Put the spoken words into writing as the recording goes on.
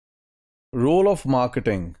role of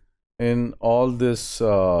marketing in all this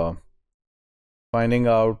finding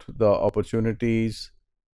out the opportunities,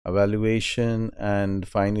 evaluation, and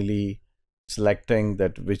finally selecting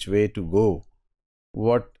that which way to go,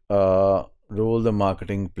 what role the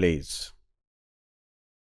marketing plays.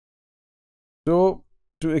 So,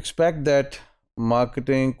 to expect that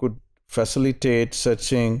marketing could facilitate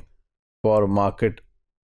searching for market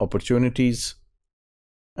opportunities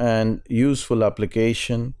and useful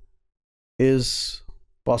application is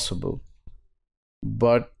possible,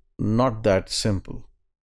 but not that simple.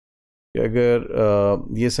 कि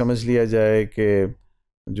अगर ये समझ लिया जाए कि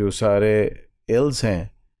जो सारे ills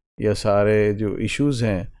हैं या सारे जो इश्यूज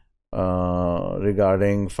हैं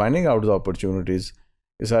regarding finding out the opportunities,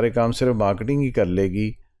 ये सारे काम सिर्फ मार्केटिंग ही कर लेगी,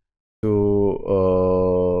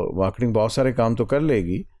 तो मार्केटिंग बहुत सारे काम तो कर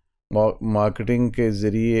लेगी, मार्केटिंग के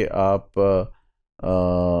ज़रिए आप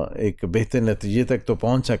एक बेहतर नतीजे तक तो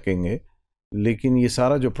पहुंच सकेंगे, लेकिन ये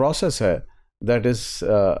सारा जो प्रोसेस है that is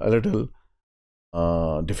a little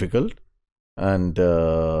difficult and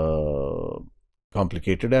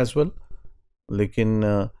complicated as well. लेकिन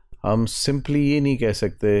हम सिंपली ये नहीं कह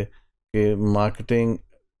सकते कि marketing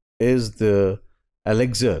is the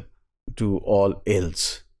elixir to all ills.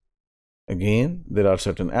 Again, there are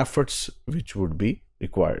certain efforts which would be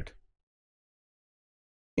required.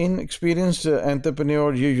 Inexperienced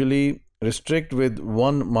entrepreneur usually restrict with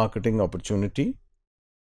one marketing opportunity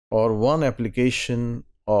or one application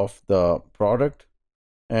of the product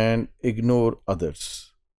and ignore others.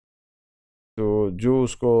 तो जो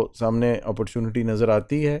उसको सामने opportunity नज़र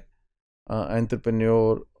आती है,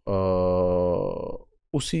 entrepreneur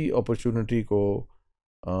उसी opportunity को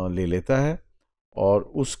ले लेता है और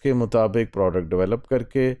उसके मुताबिक प्रोडक्ट डेवलप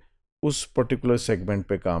करके उस पर्टिकुलर सेगमेंट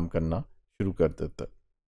पे काम करना शुरू कर देता है.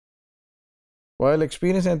 While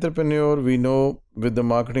experienced entrepreneur, we know with the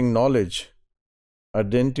marketing knowledge,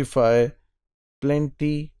 identify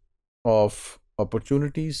plenty of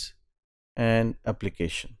opportunities and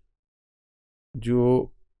application.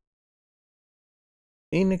 जो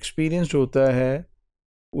inexperienced होता है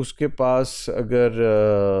उसके पास अगर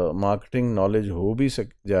मार्केटिंग नॉलेज हो भी सक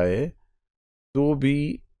जाए तो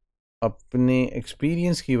भी अपने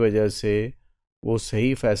एक्सपीरियंस की वजह से वो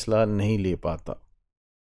सही फ़ैसला नहीं ले पाता.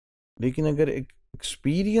 लेकिन अगर एक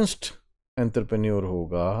एक्सपीरियंस्ड एंटरप्रेन्योर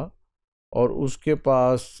होगा और उसके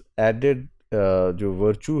पास एडेड जो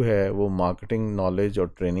वर्चू है वो मार्केटिंग नॉलेज और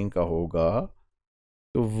ट्रेनिंग का होगा,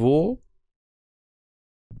 तो वो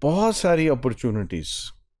बहुत सारी अपॉर्चुनिटीज़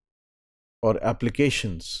और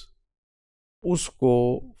एप्लीकेशंस उसको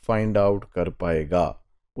फाइंड आउट कर पाएगा.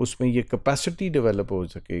 उसमें ये कैपेसिटी डेवलप हो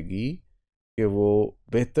सकेगी कि वो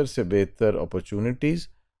बेहतर से बेहतर अपॉर्चुनिटीज़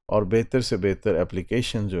और बेहतर से बेहतर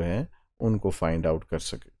एप्लीकेशन जो हैं उनको फाइंड आउट कर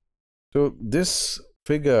सके. तो this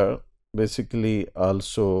figure basically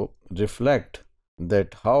also reflect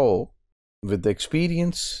that how with the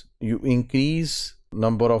experience you increase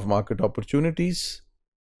number of market opportunities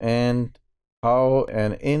and how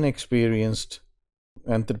an inexperienced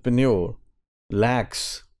entrepreneur lacks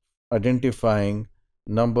identifying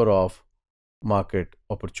number of market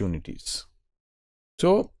opportunities.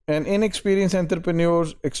 So an inexperienced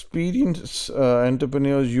entrepreneurs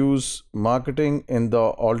use marketing in the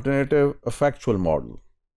alternative effectual model.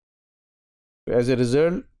 As a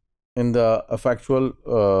result, in the effectual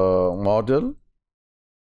model,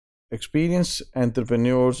 experienced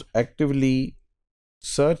entrepreneurs actively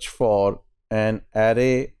search for an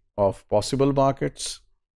array of possible markets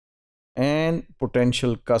and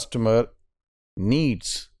potential customer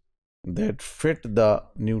needs that fit the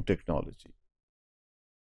new technology.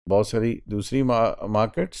 बहुत सारी दूसरी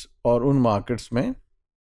markets और उन markets में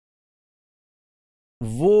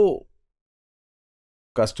वो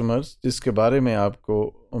customers जिसके बारे में आपको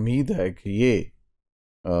उम्मीद है कि ये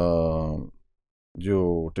जो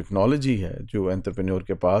टेक्नोलॉजी है जो एंटरप्रेन्योर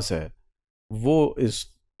के पास है वो इस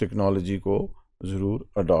टेक्नोलॉजी को ज़रूर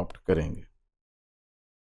अडॉप्ट करेंगे.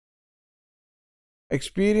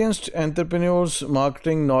 Experienced entrepreneurs'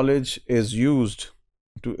 marketing knowledge is used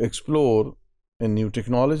to explore a new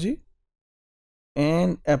technology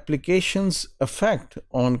and applications effect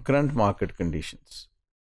on current market conditions.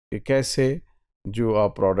 कि कैसे जो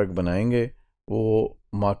आप प्रोडक्ट बनाएंगे वो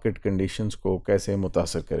मार्केट कंडीशंस को कैसे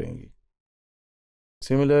मुतासर करेंगी.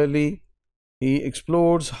 Similarly, he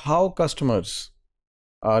explores how customers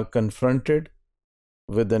are confronted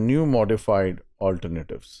with the new modified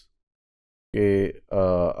alternatives. कि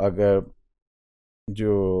अगर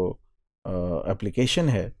जो एप्लीकेशन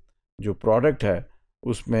है जो प्रोडक्ट है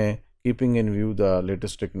उसमें keeping in view the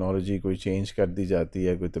latest technology कोई चेंज कर दी जाती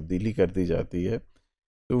है, कोई तब्दीली कर दी जाती है,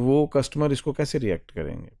 तो वो कस्टमर इसको कैसे रिएक्ट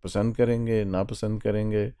करेंगे, पसंद करेंगे, नापसंद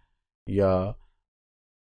करेंगे, या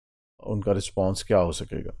उनका रिस्पॉन्स क्या हो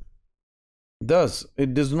सकेगा। Thus,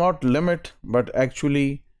 it does not limit but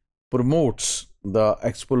actually promotes the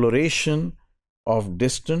exploration of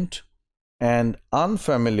distant and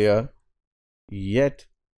unfamiliar yet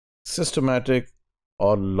systematic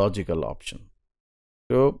or logical option.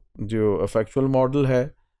 तो जो अफेक्चुअल मॉडल है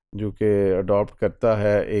जो कि अडॉप्ट करता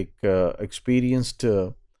है एक experienced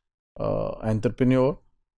entrepreneur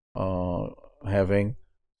having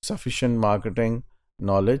sufficient marketing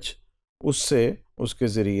knowledge, उससे उसके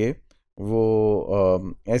ज़रिए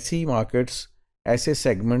वो ऐसी मार्केट्स, ऐसे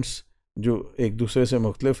सेगमेंट्स जो एक दूसरे से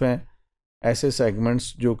मुख्तलिफ हैं, ऐसे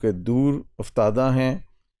सेगमेंट्स जो कि दूर अफ्तादा हैं,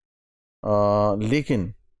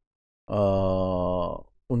 लेकिन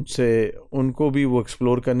उनसे उनको भी वो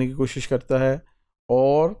एक्सप्लोर करने की कोशिश करता है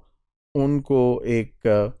और उनको एक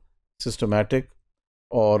सिस्टमैटिक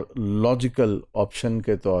और लॉजिकल ऑप्शन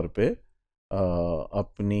के तौर पे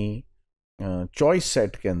अपनी चॉइस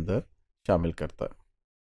सेट के अंदर शामिल करता है।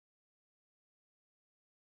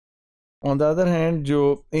 ऑन द अदर हैंड,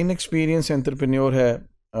 जो इनएक्सपीरियंस एंटरप्रेन्योर है,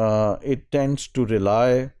 it tends to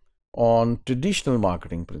rely on traditional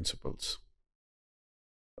marketing principles,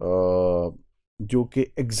 जो कि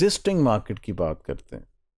एग्जिस्टिंग मार्केट की बात करते हैं,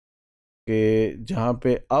 कि जहाँ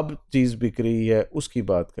पे अब चीज़ बिक रही है उसकी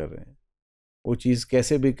बात कर रहे हैं, वो चीज़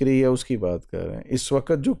कैसे बिक रही है उसकी बात कर रहे हैं, इस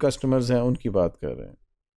वक्त जो कस्टमर्स हैं उनकी बात कर रहे हैं।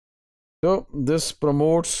 तो this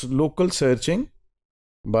promotes local searching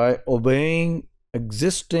bye obeying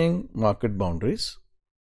existing market boundaries,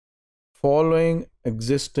 following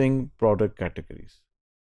existing product categories.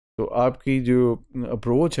 तो आपकी जो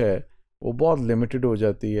अप्रोच है वो बहुत लिमिटेड हो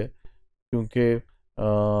जाती है, क्योंकि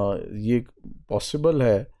ये पॉसिबल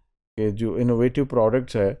है कि जो इनोवेटिव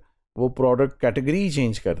प्रोडक्ट्स है वो प्रोडक्ट कैटेगरी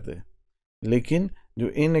चेंज कर दे, लेकिन जो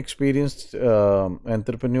इनएक्सपीरियंस्ड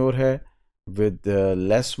एंटरप्रेन्योर है with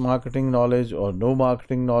less marketing knowledge or no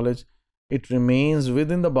marketing knowledge, it remains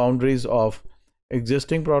within the boundaries of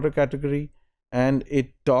existing product category, and it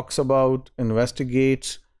talks about,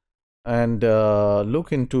 investigates, and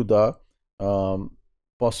look into the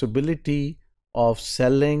possibility of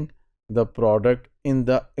selling the product in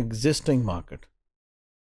the existing market.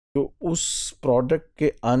 तो उस product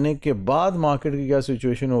के आने के बाद market की क्या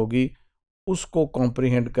situation होगी उसको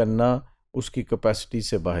कॉम्प्रिहेंड करना उसकी कैपेसिटी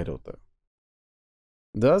से बाहर होता है।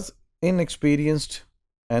 Thus, inexperienced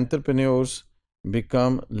entrepreneurs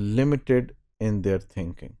become limited in their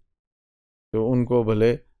thinking. तो उनको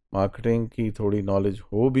भले मार्केटिंग की थोड़ी नॉलेज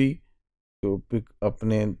हो भी, तो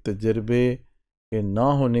अपने तजर्बे के ना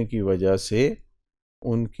होने की वजह से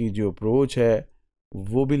उनकी जो अप्रोच है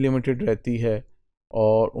वो भी लिमिटेड रहती है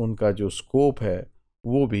और उनका जो स्कोप है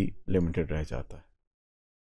वो भी लिमिटेड रह जाता है।